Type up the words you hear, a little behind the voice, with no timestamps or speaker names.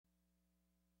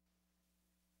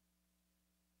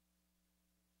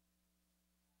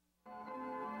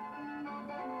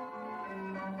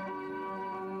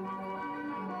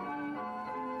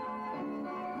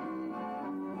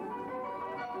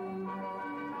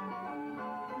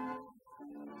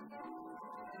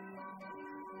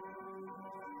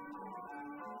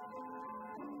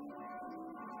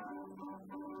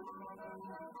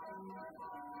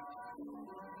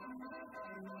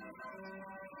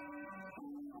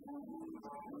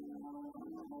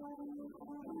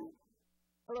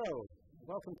Hello,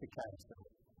 welcome to Carousel.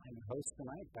 I'm your host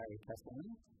tonight, Barry Kesselman,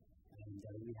 and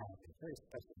we have a very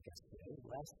special guest today.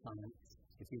 Last time,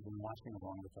 if you've been watching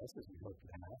along with us, as we hope you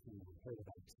have, and you've heard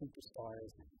about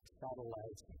superstars and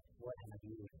satellites and what have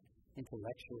you,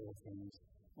 intellectual things.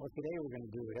 Well, today we're going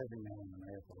to do what every man in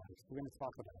America likes. We're going to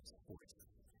talk about sports.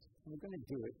 And we're going to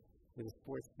do it with a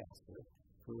sportscaster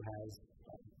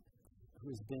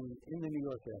who's been in the New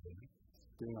York area,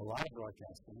 doing a lot of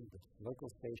broadcasting with local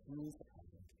stations,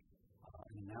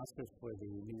 an announcer for the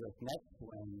New York Mets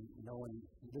when no one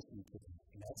listened to the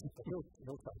Mets.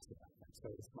 He'll talk to about that.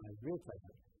 So it's my real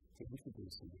pleasure to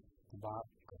introduce you to Bob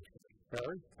Goldsholl.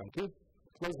 Barry, thank you.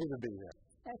 Pleasure to be here.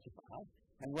 Thank you, Bob,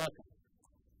 and welcome.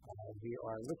 We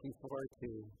are looking forward to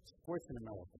sports in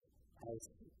America as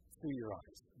through your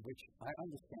eyes, which I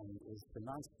understand is the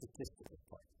non-statistical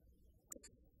part.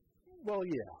 Well,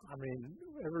 yeah. I mean,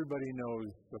 everybody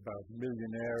knows about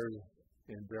millionaires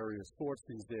in various sports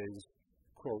these days.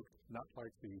 Quote, not like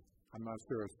I'm not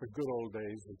sure it's the good old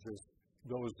days, it's just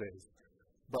those days.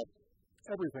 But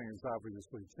everything has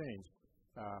obviously changed.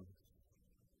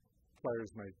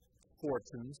 Players make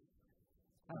fortunes.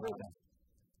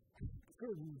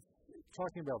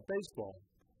 Talking about baseball,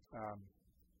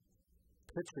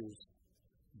 pitchers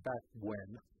back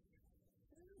when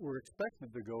were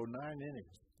expected to go 9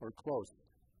 innings or close.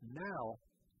 Now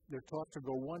they're taught to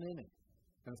go 1 inning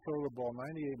and throw the ball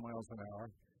 98 miles an hour,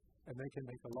 and they can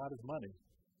make a lot of money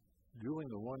doing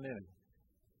the 1 inning.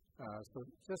 So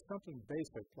just something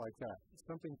basic like that.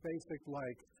 Something basic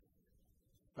like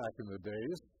back in the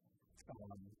days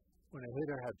when a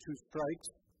hitter had 2 strikes,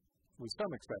 with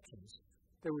some exceptions,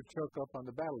 they would choke up on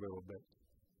the bat a little bit.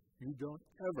 You don't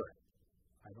ever,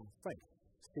 I don't think,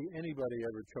 see anybody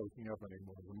ever choking up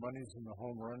anymore. The money's in the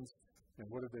home runs, and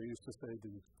what did they used to say?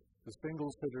 The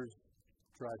singles hitters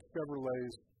drive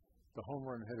Chevrolets, the home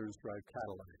run hitters drive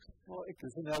Cadillacs. Well,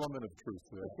 there's an element of truth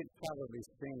to that. They could probably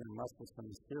strain their muscles from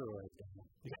the steroids.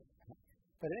 Yeah.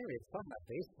 But anyway, talking about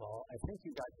baseball, I think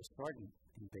you got your start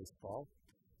in baseball,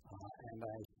 and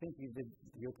I think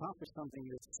you accomplished something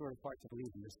that's sort of hard to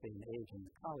believe in this day and age in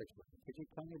the college level. Could you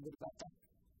tell me a bit about that?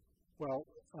 Well,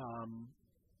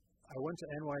 I went to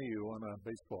NYU on a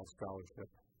baseball scholarship,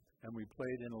 and we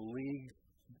played in a league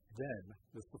then,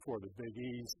 just before the Big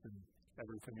East and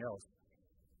everything else,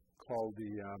 called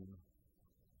the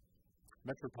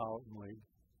Metropolitan League,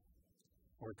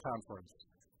 or Conference.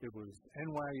 It was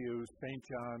NYU, St.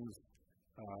 John's,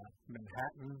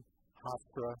 Manhattan,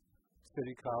 Hofstra,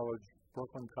 City College,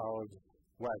 Brooklyn College,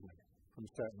 Wagner from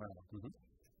Staten Island. Mm-hmm.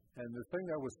 And the thing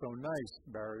that was so nice,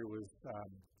 Barry, was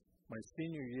my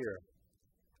senior year,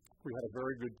 we had a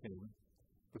very good team,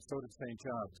 but so did St.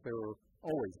 John's. They were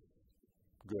always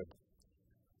good.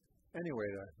 Anyway,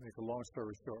 to make a long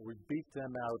story short, we beat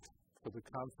them out for the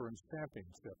conference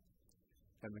championship.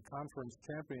 And the conference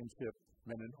championship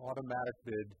meant an automatic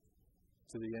bid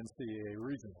to the NCAA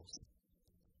regionals.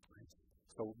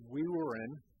 So we were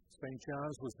in. St.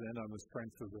 John's was in on the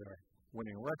strength of their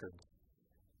winning record.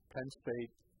 Penn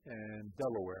State and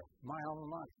Delaware. My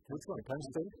alma mater. Which one? Penn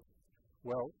State?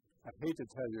 Well, I hate to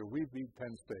tell you, we beat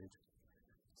Penn State.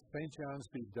 St. John's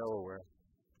beat Delaware.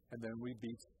 And then we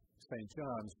beat St.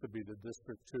 John's to be the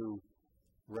District 2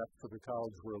 rep for the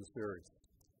College World Series.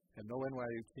 And no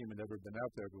NYU team had ever been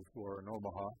out there before in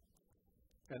Omaha.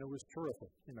 And it was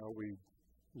terrific. You know, we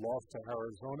lost to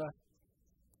Arizona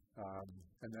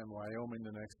and then Wyoming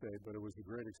the next day, but it was a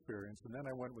great experience. And then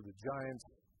I went with the Giants.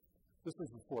 This was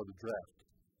before the draft.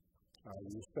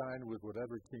 You signed with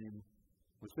whatever team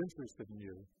was interested in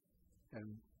you and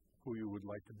who you would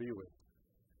like to be with.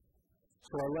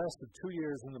 So I lasted 2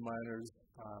 years in the minors.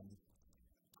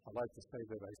 I like to say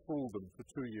that I fooled them for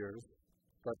 2 years,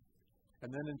 and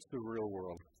then into the real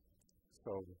world.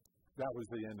 So that was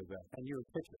the end of that. And you were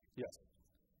a pitcher? Yes.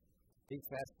 Big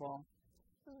fastball?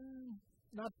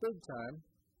 Not big time,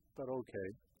 but okay.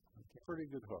 Pretty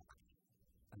good hook.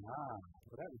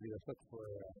 Well, that would be the hook for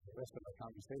the rest of our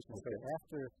conversation. Okay. So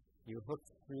after you hooked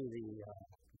through the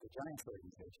Giants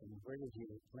organization, where did you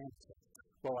land?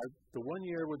 Well, the 1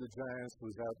 year with the Giants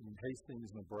was out in Hastings,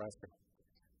 Nebraska.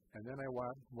 And then I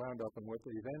wound up in what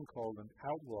they then called an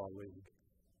outlaw league,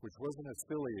 which wasn't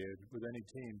affiliated with any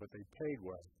team, but they paid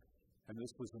well. And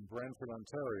this was in Brantford,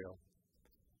 Ontario.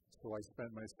 So I spent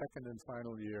my second and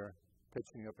final year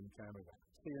pitching up in Canada.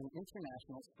 So you're an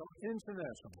international star.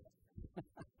 International.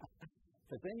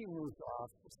 But then you moved off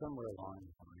somewhere along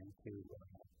the line to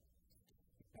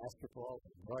basketball,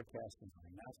 broadcasting,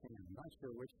 announcing. I'm not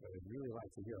sure which, but I'd really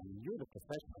like to hear. I mean, you're the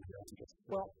professional here. I'm just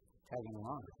tagging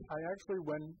along. I actually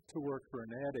went to work for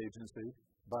an ad agency,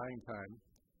 buying time,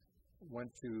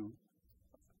 went to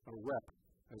a rep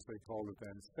as they called it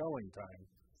then, selling time.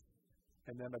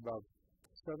 And then about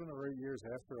 7 or 8 years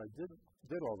after I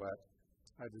did all that,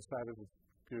 I decided to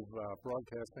give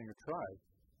broadcasting a try.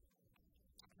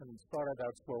 And started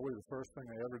out slowly. The first thing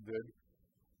I ever did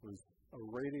was a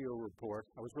radio report.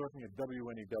 I was working at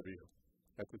WNEW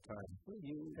at the time,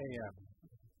 AM,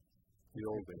 the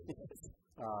old days.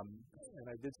 And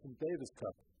I did some Davis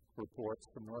Cup reports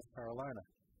from North Carolina.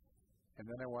 And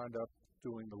then I wound up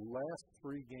doing the last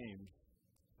 3 games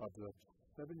of the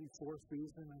 74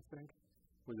 season, I think,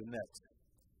 with the Nets.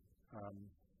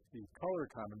 The color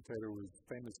commentator was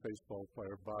famous baseball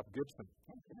player Bob Gibson.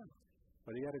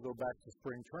 But he had to go back to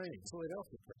spring training.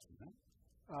 Philadelphia person, huh?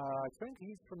 I think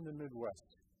he's from the Midwest,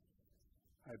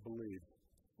 I believe.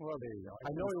 Well, there you go.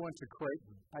 I know he went to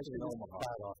Creighton. I should in Omaha.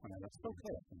 off when I was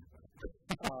okay.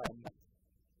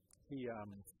 He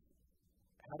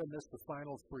had to miss the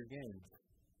final 3 games.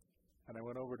 And I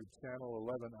went over to Channel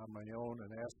 11 on my own and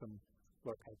asked him,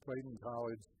 look, I played in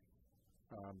college.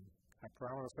 I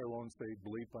promise I won't say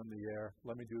bleep on the air.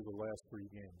 Let me do the last 3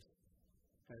 games.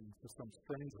 And for some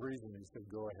strange reason, he said,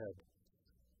 go ahead.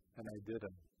 And I did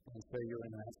it. And so you're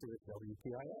an announcer with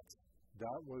WPIX?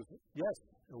 That was, yes,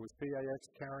 it was PIX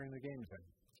carrying the games in.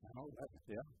 Oh,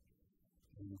 yeah.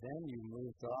 And then you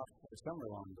moved off, or somewhere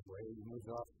along the way, you moved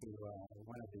off to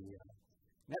one of the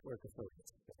network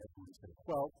affiliates.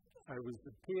 Well, I was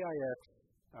at PIX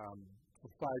for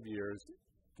 5 years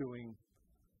doing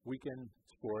weekend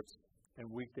sports and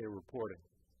weekday reporting.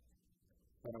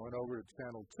 Then I went over to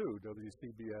Channel 2,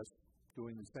 WCBS,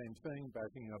 doing the same thing,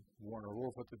 backing up Warner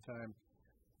Wolf at the time,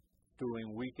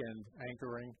 doing weekend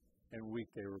anchoring and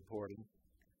weekday reporting.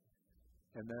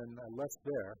 And then I left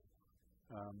there,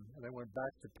 and I went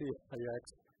back to PIX.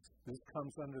 This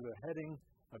comes under the heading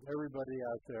of everybody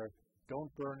out there,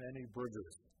 don't burn any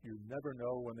bridges. You never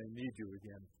know when they need you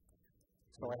again.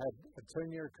 So I had a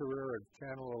 10-year career at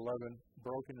Channel 11,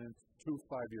 broken into 2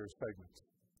 5-year segments.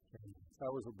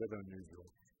 That was a bit unusual.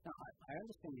 Now, I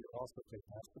understand you also played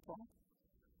basketball?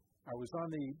 I was on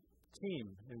the team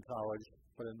in college,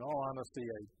 but in all honesty,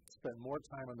 I spent more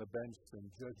time on the bench than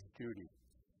Judge Judy.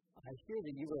 I hear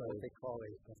that you were what they call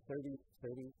a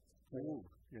 30-30. Ooh,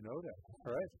 you know that,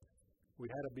 right? We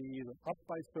had to be either up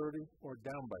by 30 or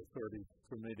down by 30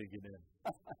 for me to get in.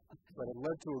 But it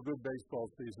led to a good baseball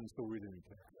season, so we didn't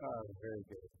care. Oh, very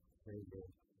good. Very good.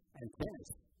 And tennis,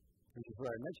 which is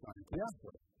where I met you on tennis.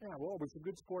 Yeah, well, it was a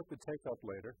good sport to take up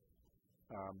later.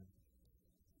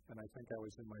 And I think I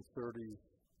was in my 30s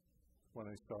when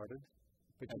I started.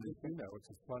 But you know,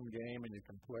 it's a fun game, and you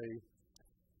can play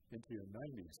into your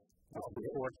 90s. I was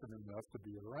fortunate enough to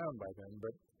be around by then.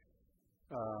 But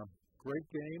great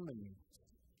game and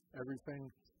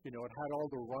everything. You know, it had all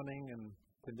the running and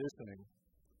conditioning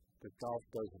that golf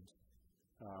doesn't.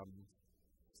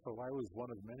 So I was one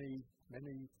of many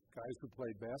guys who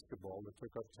played basketball that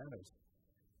took up tennis.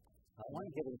 I want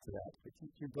to get into that, but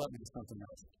you brought me to something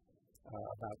else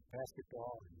about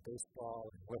basketball and baseball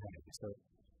and what have you. So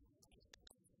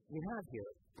we have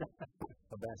here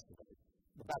a basketball.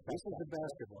 This is the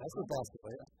basketball. That's the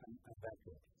basketball. I'm back to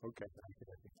it. Okay.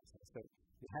 So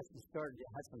you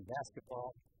had some basketball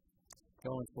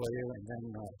going for you, and then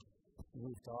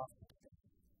moved off.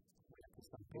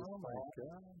 Oh my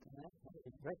God!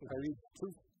 Are you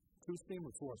two steam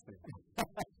or 4 steam?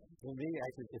 For me,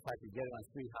 if I could get it on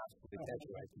 3 hops to the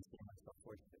catcher, I can see myself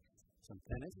fortunate. Some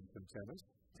tennis.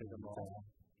 Take them all.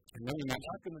 And then you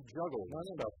mentioned not going to juggle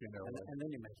stuff, you know. And then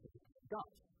you mentioned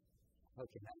golf.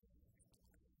 Okay, now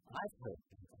I've heard.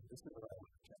 This is what I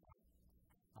want to check out.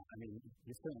 I mean,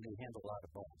 you certainly handle a lot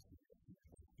of balls.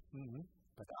 Mm-hmm.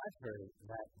 But I've heard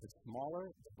that the smaller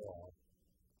the ball,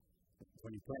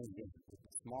 when you play a game,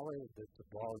 the smaller the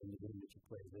ball in the game that you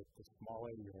play, the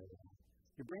smaller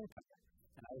your brain power.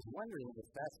 And I was wondering if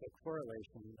that's a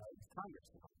correlation with Congress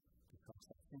now, because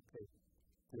I think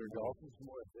their golf is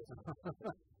more of this.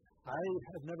 I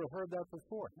have never heard that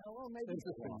before. No, well, maybe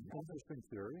interesting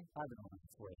theory. I've been on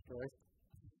it for it, right?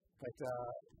 But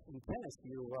in tennis,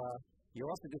 you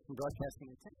also did some broadcasting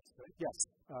in tennis, right? Yes.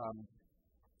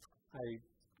 I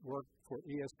worked for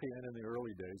ESPN in the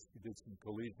early days. We did some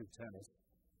collegiate tennis.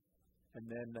 And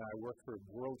then I worked for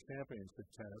World Championship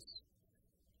Tennis,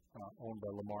 owned by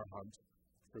Lamar Hunt,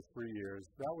 for 3 years.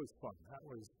 That was fun. That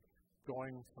was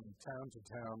going from town to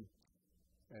town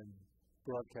and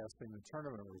broadcasting the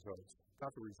tournament results.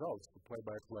 Not the results, the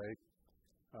play-by-play.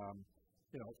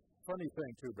 You know, funny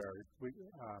thing too, Barry.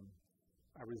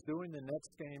 I was doing the Nets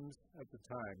games at the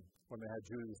time when they had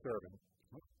Judy Serving,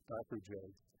 Dr. J.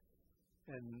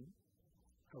 And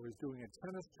I was doing a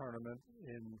tennis tournament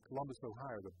in Columbus,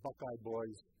 Ohio, the Buckeye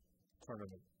Boys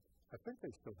tournament. I think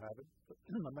they still have it, but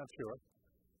I'm not sure.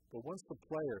 But once the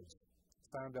players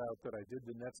found out that I did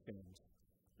the Nets games,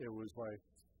 it was like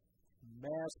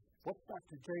mass, what's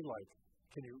Dr. J like?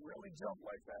 Can you really jump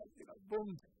like that? You know, boom.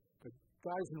 The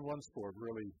guys in one sport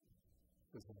really,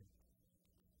 as a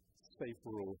safe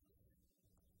rule,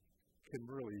 can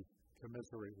really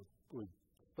commiserate with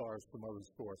stars from other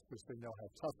sports because they know how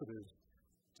tough it is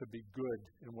to be good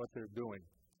in what they're doing,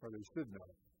 or they should know.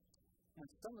 And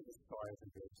some of the stars in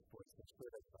those sports are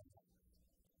sort of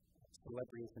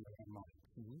celebrities in their own mind.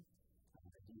 Mm-hmm.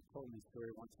 You told me a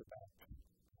story once about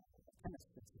a tennis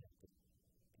incident that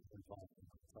was involved in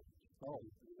that. Oh,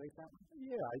 you like that one?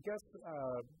 Yeah, I guess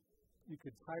you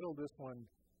could title this one,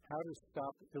 How to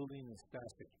Stop Ilding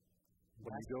Stasic,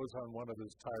 when he goes on one of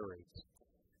his tirades.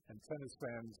 And tennis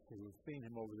fans who have seen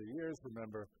him over the years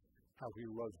remember how he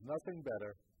loves nothing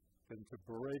better than to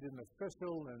berate an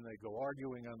official, and they go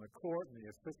arguing on the court, and the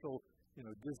official,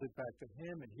 gives it back to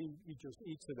him, and he just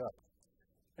eats it up.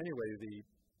 Anyway, the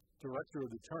director of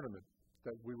the tournament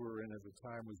that we were in at the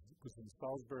time was in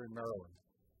Salisbury, Maryland.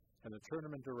 And the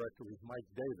tournament director was Mike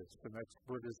Davis, the next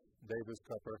British Davis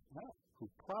Cupper,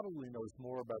 who probably knows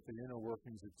more about the inner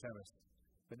workings of tennis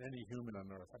than any human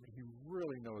on earth. I mean, he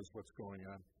really knows what's going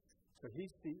on. So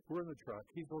we're in the truck.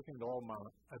 He's looking at all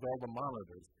the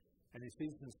monitors, and he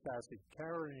sees Miss Stasic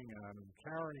carrying on.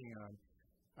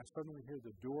 I suddenly hear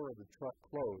the door of the truck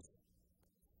close.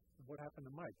 What happened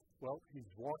to Mike? Well, he's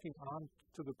walking on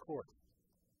to the court,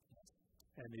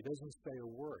 and he doesn't say a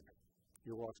word. He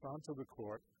walks onto the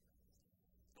court,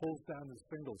 pulls down his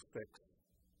single sticks,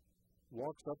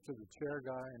 walks up to the chair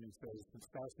guy, and he says, Miss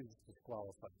Stasic's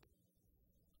disqualified.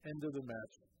 End of the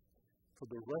match. For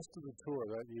the rest of the tour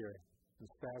that year, Miss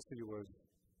Stasic was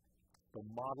the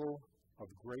model of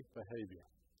great behavior.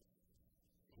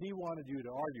 He wanted you to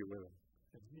argue with him,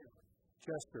 and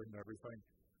gesture and everything,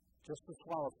 just to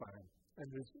qualify him. And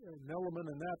there's an element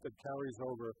in that carries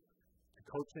over to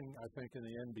coaching, I think, in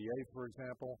the NBA, for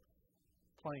example,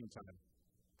 playing time.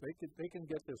 They can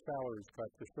get their salaries cut.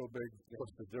 They're so big,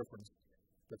 what's the difference?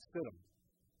 But sit them.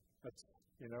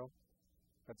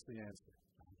 That's the answer.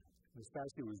 Miss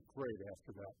Stasic was great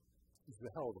after that. He's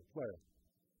a hell of a player,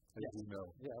 as you know.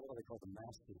 Yeah, what they call the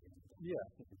master. Yeah.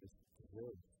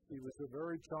 He was a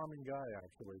very charming guy,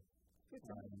 actually.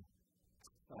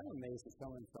 I'm amazed at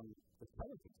someone from the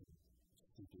television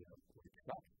studio.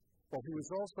 Well, he was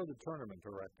also the tournament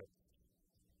director.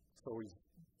 So he's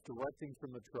directing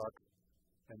from the truck,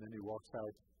 and then he walks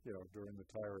out, during the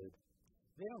tirade.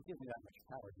 They don't give me that much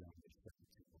power doing this.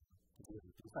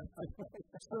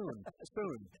 Soon.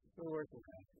 Still working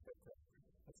on it.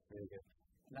 That's very good.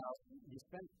 Now, you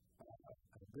spent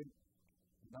a good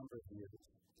number of years,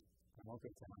 I won't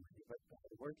get to how many, but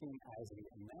working as an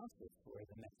announcer for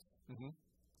the Nets. Mm-hmm.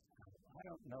 I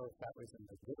don't know if that was in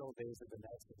the good old days of the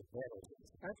Nets or the bad old days.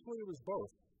 Actually, it was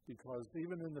both, because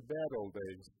even in the bad old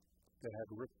days, they had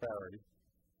Rick Barry,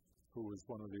 who was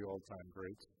one of the all-time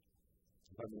greats.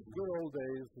 But in the good old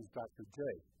days was Dr. J.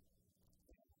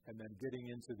 And then getting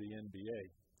into the NBA,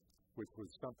 which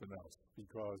was something else,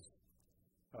 because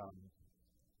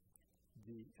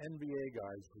the NBA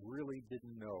guys really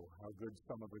didn't know how good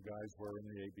some of the guys were in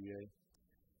the ABA.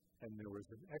 And there was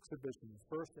an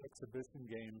first exhibition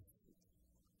game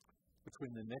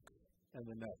between the Knicks and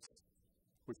the Nets,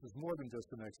 which was more than just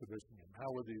an exhibition game. How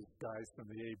would these guys from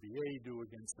the ABA do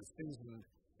against the seasoned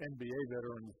NBA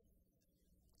veterans?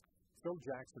 Phil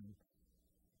Jackson,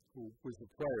 who was a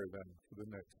player then for the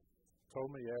Knicks,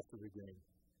 told me after the game,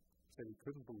 said he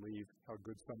couldn't believe how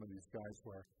good some of these guys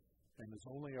were. And his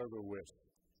only other wish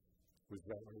was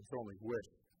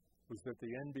that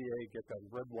the NBA get that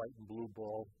red, white, and blue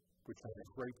ball, which had a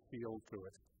great feel to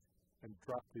it, and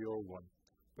drop the old one.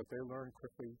 But they learned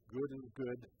quickly, good is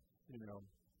good,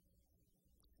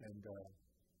 and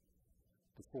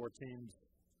the four teams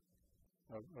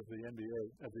of the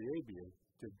ABA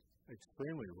did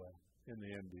extremely well in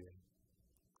the NBA.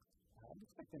 It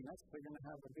looks like the Nets are going to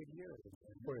have a big year.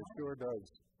 Boy, it sure does.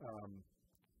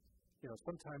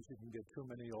 Sometimes you can get too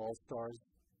many all-stars,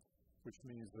 which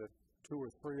means that 2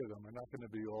 or 3 of them are not going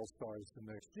to be all-stars the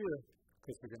next year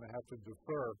because they're going to have to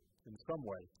defer in some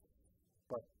way.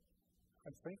 But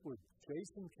I think with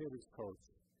Jason Kidd as coach,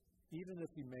 even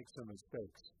if he makes some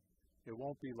mistakes, it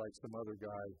won't be like some other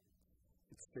guy.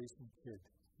 It's Jason Kidd.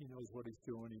 He knows what he's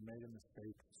doing. He made a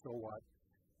mistake. So what?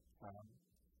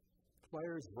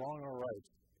 Players, wrong or right,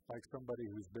 like somebody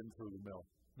who's been through the mill.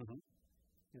 Mm-hmm.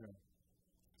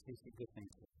 He's a good thing.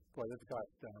 Boy, they've got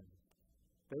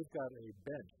a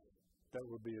bench that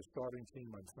would be a starting team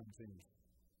on some teams.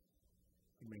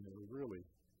 I mean, they're really.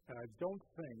 And I don't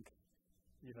think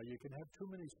you can have too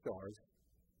many stars.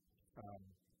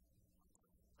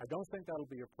 I don't think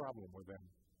that'll be a problem with them.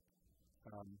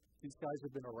 These guys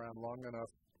have been around long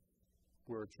enough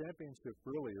where a championship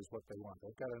really is what they want.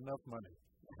 They've got enough money.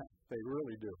 They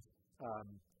really do.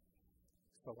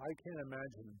 So I can't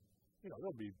imagine,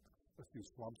 there'll be a few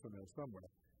slumps in there somewhere,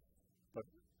 but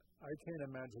I can't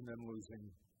imagine them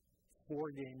losing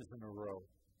 4 games in a row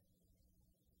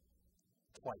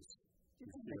twice. You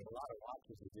can make a lot of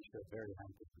watches of this show very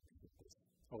happy.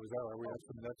 Oh, is that right? We have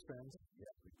some Nets fans?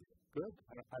 Yeah, we do. Good.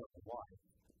 I don't know why.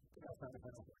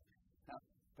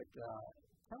 But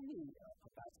tell me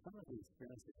about some of the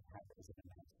experiences you had as an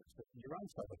announcer. So you're on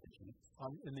television.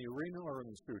 In the arena or in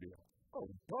the studio? Oh,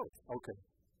 both. Okay.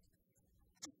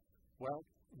 Well,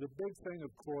 the big thing,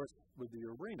 of course, with the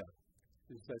arena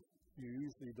is that you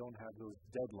usually don't have those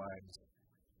deadlines.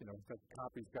 The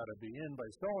copy's got to be in by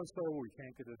so-and-so, we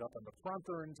can't get it up on the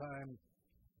fronter in time,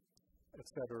 et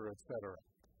cetera, et cetera.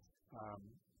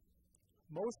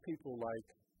 Most people like,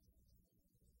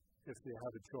 if they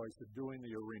have a choice, of doing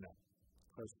the arena,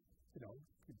 because,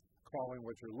 calling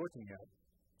what you're looking at,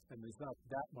 and there's not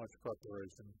that much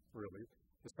preparation, really,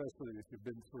 especially if you've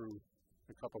been through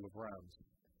a couple of rounds.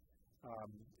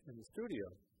 In the studio,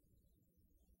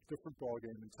 different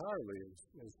ballgame entirely,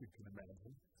 as you can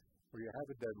imagine, where you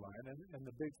have a deadline, and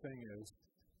the big thing is,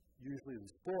 usually the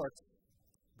sport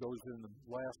goes in the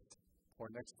last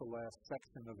or next to last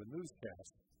section of the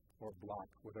newscast, or block,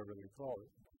 whatever they call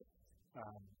it.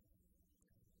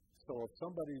 So if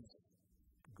somebody's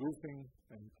goofing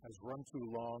and has run too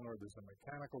long, or there's a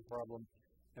mechanical problem,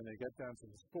 and they get down to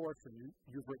the sports, and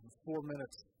you've written 4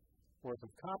 minutes worth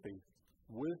of copy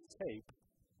with tape,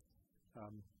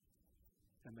 and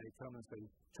they come and say, 2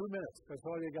 minutes, that's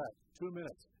all you got, 2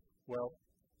 minutes. Well,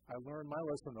 I learned my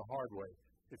lesson the hard way.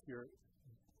 If you're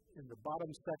in the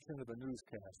bottom section of a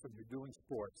newscast and you're doing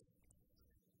sports,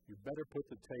 you better put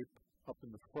the tape up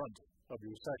in the front of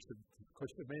your section,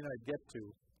 because you may not get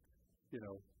to,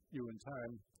 you in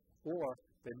time, or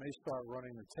they may start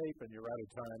running the tape and you're out of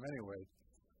time anyway.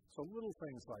 So little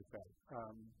things like that.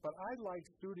 But I like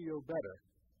studio better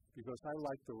because I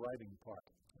like the writing part.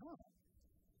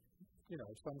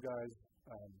 Some guys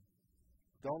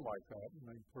don't like that, and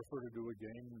they prefer to do a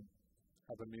game and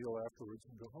have a meal afterwards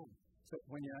and go home. So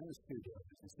when you're in the studio,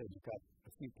 as you said, you've got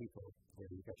a few people there.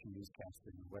 You've got your newscaster,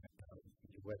 your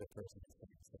weather person, and stuff.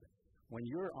 So when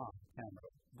you're on camera,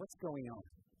 what's going on?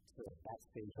 So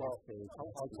backstage, offstage.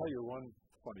 I'll tell you one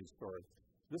funny story.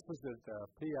 This was at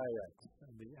PIX,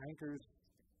 and the anchors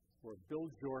were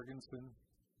Bill Jorgensen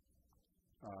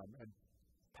and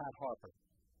Pat Harper,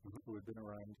 who had been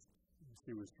around.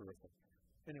 She was terrific.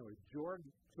 Anyway,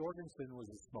 Jorgensen was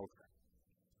a smoker.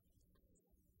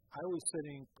 I was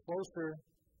sitting closer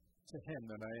to him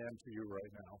than I am to you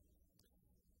right now.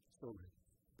 So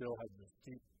Bill had this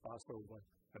deep basso voice.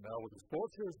 And now with the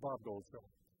sports, here's Bob Goldsholl.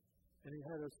 And he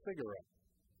had a cigarette.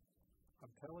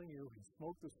 I'm telling you, he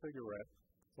smoked a cigarette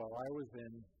while I was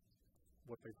in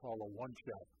what they call a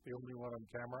one-shot, the only one on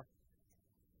camera.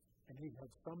 And he had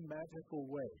some magical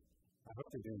way. I hope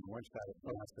they're doing one-shot at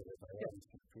last.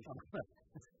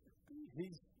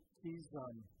 He's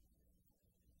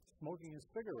smoking a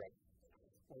cigarette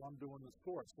while I'm doing the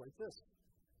sports like this.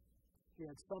 He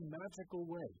had some magical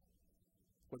way,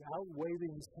 without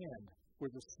waving his hand, where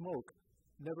the smoke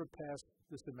never passed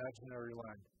this imaginary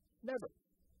line. Never.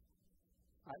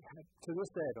 To this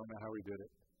day, I don't know how he did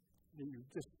it. He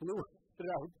just blew it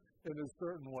out in a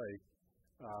certain way.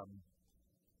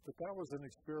 But that was an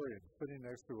experience, sitting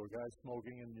next to a guy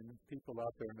smoking, and people out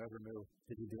there never knew.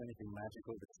 Did he do anything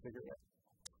magical with the cigarette?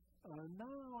 No,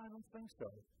 I don't think so.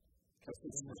 Kept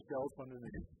it in the shelf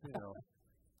underneath,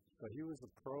 But he was a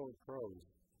pro of pros.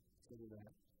 To do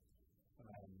that.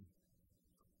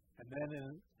 And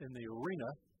then in the arena,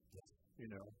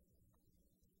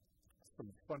 some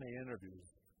funny interviews.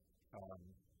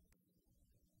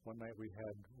 One night we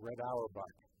had Red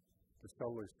Auerbach, the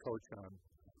Steelers coach, on,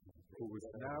 who was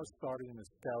now starting to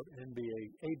scout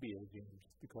ABA games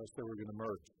because they were going to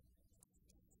merge.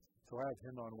 So I had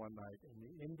him on one night, and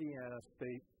the Indiana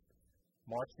State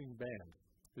marching band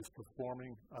is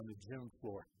performing on the gym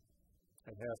floor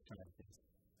at halftime.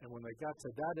 And when they got to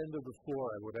that end of the floor,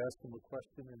 I would ask him a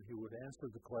question, and he would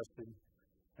answer the question.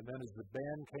 And then as the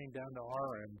band came down to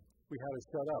our end, we had to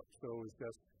shut up. So it was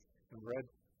just in red.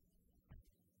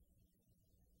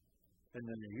 And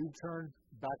then the U-turn,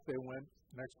 back they went,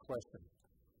 next question.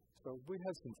 So we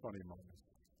had some funny moments.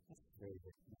 That's very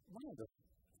good. One of the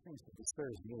things that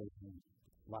disturbs me in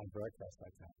live broadcasts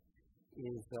like that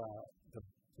is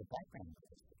the background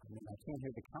noise. I mean, I can't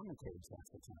hear the commentators half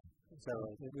the time. So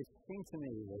it would seem to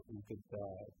me that you could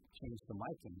change the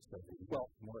miking so that you get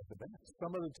more of the benefit.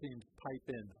 Some of the teams pipe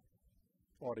in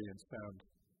audience sound.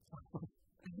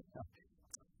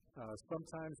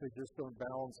 Sometimes they just don't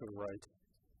balance it right.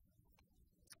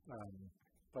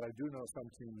 But I do know some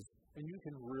teams, and you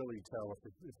can really tell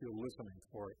if you're listening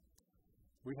for it.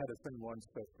 We had a thing once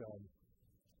that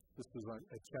this was on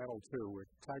at Channel 2 where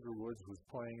Tiger Woods was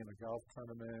playing in a golf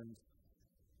tournament,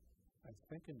 I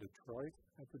think in Detroit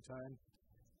at the time.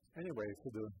 Anyway, for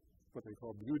what they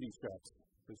call beauty shots,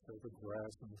 the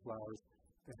grass and the flowers,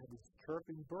 they had these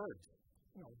chirping birds.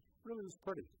 You know, really was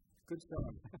pretty. Good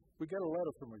sound. We got a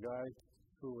letter from a guy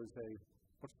who was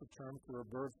what's the term for a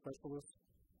bird specialist?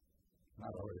 Not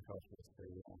a horticulturist.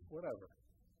 Whatever.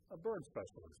 A bird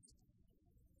specialist.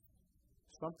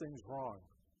 Something's wrong.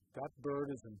 That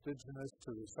bird is indigenous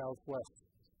to the Southwest.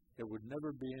 It would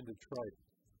never be in Detroit.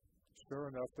 Sure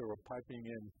enough, they were piping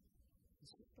in,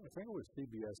 I think it was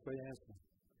CBS, they answered.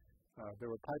 They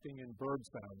were piping in bird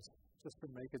sounds just to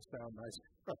make it sound nice.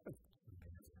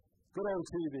 Good old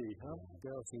TV, huh?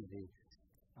 Good old TV.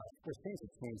 There's things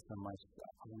that changed so much.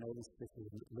 I noticed this is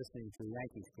listening to the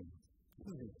Yankees game.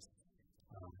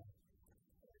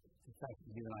 In fact,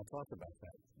 you and I talked about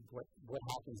that. What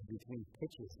happens between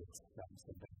pitches that's gotten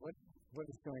so bad? What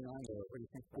is going on there? What do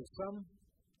you think?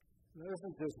 This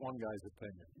isn't just one guy's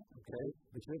opinion, okay?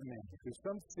 But you're the man. There's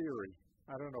some theory,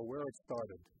 I don't know where it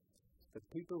started, that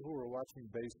people who were watching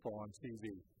baseball on TV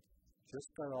just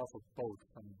got off a boat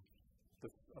from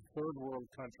a third world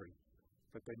country,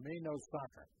 but they may know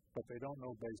soccer, but they don't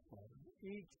know baseball.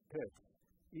 Each pitch,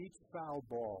 each foul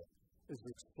ball is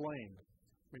explained.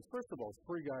 I mean, first of all,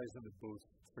 three guys in the booth,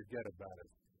 forget about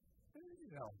it.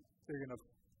 You know, they're going to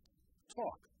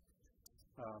talk.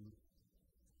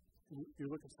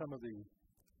 You look at some of the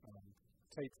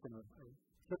tape from the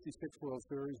 56 World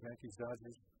Series, Yankees,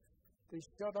 Dodgers, they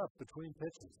shut up between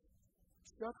pitches.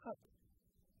 Shut up.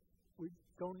 We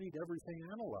don't need everything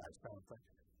analyzed, I don't think.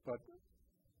 But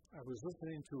I was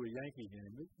listening to a Yankee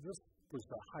game. This was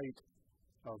the height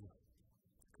of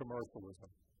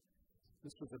commercialism.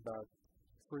 This was about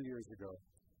 3 years ago.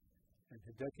 And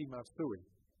Hideki Matsui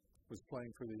was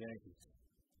playing for the Yankees.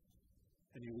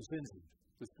 And he was injured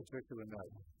this particular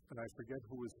night. And I forget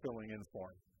who was filling in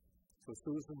for him. So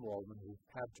Susan Waldman, who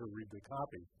had to read the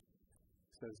copy,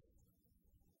 says,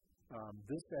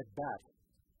 this at-bat,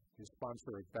 his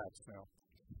sponsor at bats now,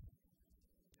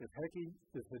 if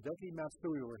Hideki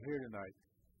Matsui were here tonight,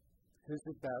 his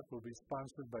at-bat will be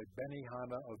sponsored by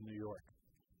Benihana of New York.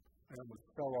 And I almost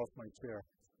fell off my chair.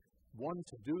 One,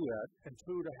 to do that, and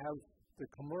two, to have the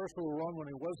commercial run when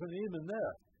he wasn't even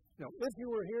there. You know, if you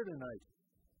were here tonight,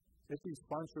 if he's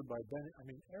sponsored by Benny, I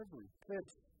mean, every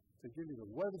pitch, they give you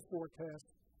the weather forecast.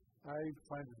 I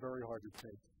find it very hard to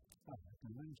take.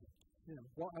 You know,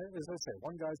 well, as I say,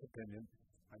 one guy's opinion.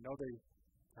 I know they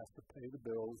have to pay the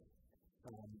bills,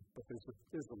 but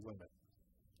there's a limit.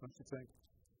 Don't you think?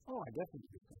 Oh, I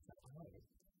definitely think that.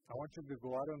 I want you to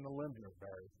go out on the limb here,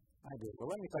 Barry. I do. Well,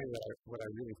 let me tell you what I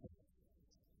really think.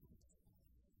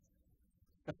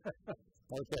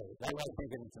 Okay, that way I can't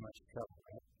get into much trouble,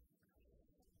 right?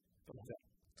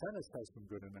 Tennis has some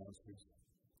good announcers.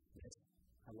 Yes.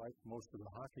 I like most of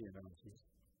the hockey announcers.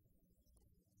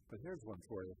 But here's one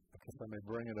for you, if I may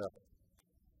bring it up.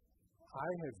 I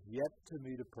have yet to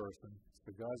meet a person,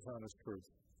 the God's honest truth,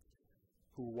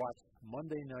 who watched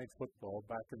Monday Night Football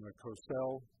back in the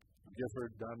Carousel,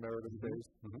 Gifford, Don Meredith days,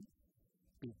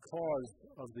 because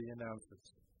of the announcers.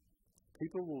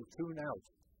 People will tune out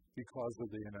because of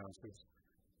the announcers.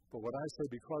 But when I say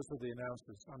because of the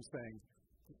announcers, I'm saying,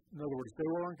 in other words, they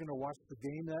weren't going to watch the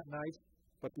game that night,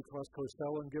 but because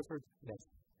Carousel and Gifford, yes.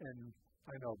 And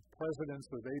I know presidents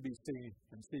of ABC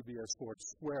and CBS Sports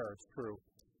swear it's true.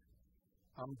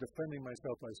 I'm defending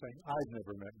myself by saying I've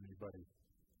never met anybody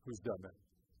who's done that.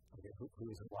 Okay, who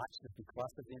has watched it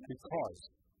because of the announcers?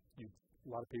 Because a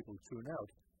lot of people tune out.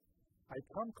 I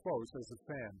come close as a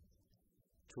fan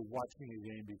to watching a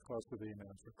game because of the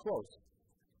announcer. Close.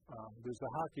 There's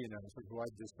a hockey announcer who I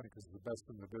just think is the best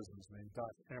in the business, named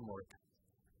Doc Emmerich,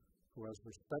 who has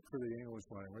respect for the English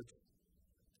language.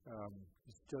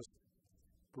 He's just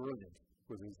brilliant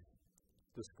with his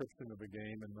description of the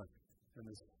game and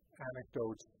his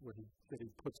anecdotes that he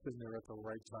puts in there at the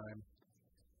right time.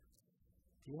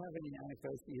 Do you have any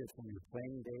anecdotes either from your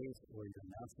playing days or your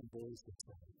announcing days?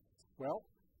 Well,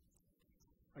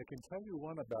 I can tell you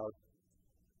one about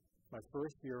my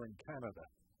first year in Canada.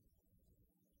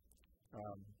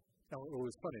 Now, it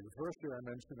was funny. The first year I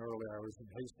mentioned earlier, I was in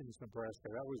Hastings, Nebraska.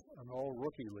 That was an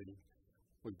all-rookie league.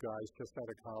 with guys just out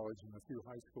of college and a few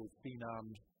high school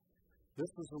phenoms.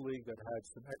 This was a league that had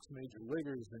some ex-major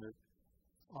leaguers in it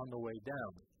on the way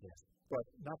down. Yes. But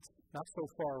not so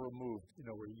far removed,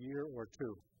 a year or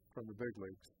two from the big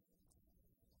leagues.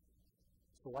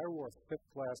 So I wore thick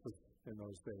glasses in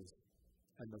those days.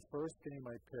 And the first game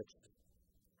I pitched,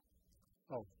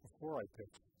 before I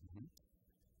pitched,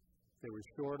 they were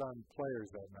short on players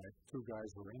that night. 2 guys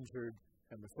were injured,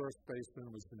 and the first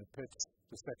baseman was going to pitch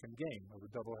the second game of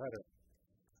the doubleheader.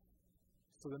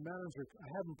 So the manager, I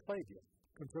hadn't played yet,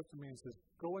 comes up to me and says,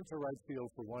 go into right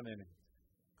field for 1 inning,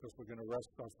 because we're going to rest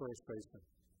our first baseman.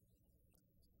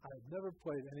 I had never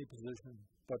played any position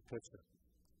but pitcher.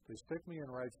 They stick me in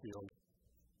right field.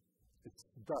 It's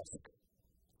dusk,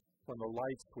 when the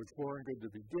lights, which weren't good to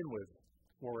begin with,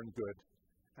 weren't good.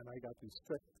 And I got these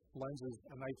thick lenses,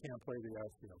 and I can't play the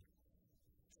outfield.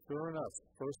 Sure enough,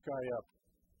 first guy up.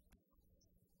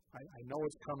 I know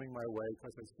it's coming my way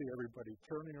because I see everybody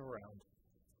turning around.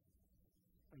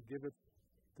 I give it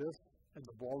this, and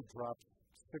the ball drops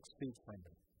 6 feet from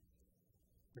me.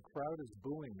 The crowd is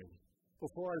booing me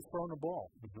before I've thrown the ball.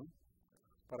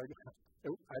 But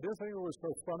I didn't think it was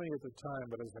so funny at the time,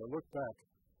 but as I look back,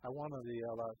 I wanted to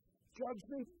yell out, judge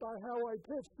me by how I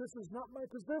pitched. This is not my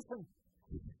position.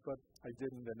 But I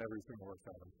didn't, and everything worked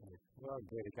out okay. Well,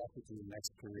 good. It got you to the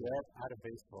next career out of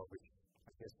baseball, which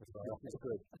I guess was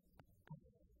good.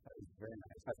 That was very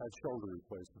nice. I've had shoulder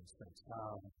replacements since.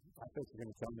 I thought you were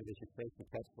going to tell me that your face and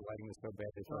pets were lighting was so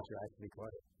bad they thought you actually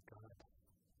caught it. God.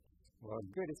 Well,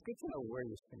 good. It's good to know where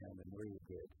you stand and where you're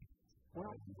good.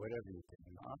 Well, whatever you do.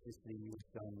 Obviously, you've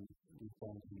done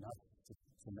enough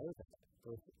to know that,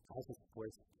 both as a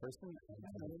sports person and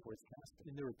as a sportscaster.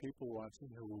 And there are people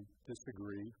watching who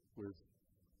disagree with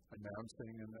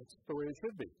announcing, and that's the way it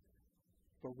should be.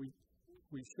 But we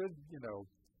should,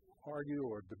 argue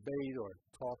or debate or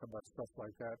talk about stuff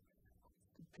like that.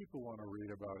 People want to read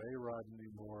about A-Rod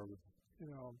anymore,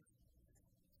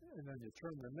 and then you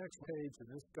turn to the next page, and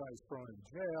this guy's thrown in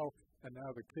jail, and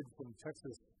now the kid from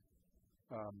Texas,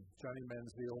 Johnny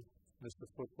Manziel, Mr.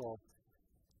 Football,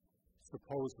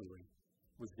 supposedly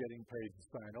was getting paid to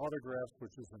sign autographs,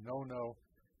 which is a no-no.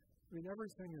 I mean,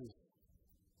 everything is,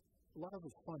 a lot of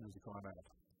the fun has gone out.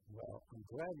 Well, I'm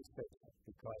glad you said that,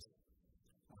 because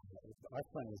our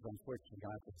fun is unfortunately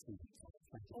gone for the season.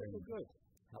 Thank you very much. Good.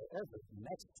 However,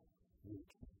 next week,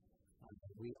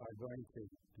 we are going to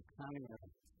be counting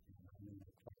around,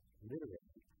 literally.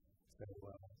 So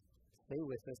stay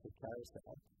with us at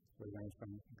Carousel. We're going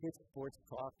from good sports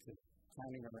talk to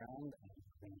counting around, and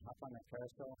we're going to hop on that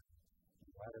carousel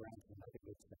and ride around to another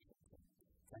good section.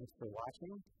 Thanks for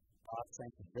watching. Bob,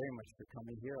 thank you very much for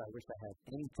coming here. I wish I had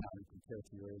any time compared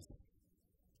to yours.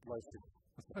 Pleasure.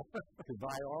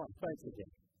 Goodbye all, and thanks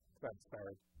again. Thanks,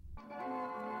 Barry.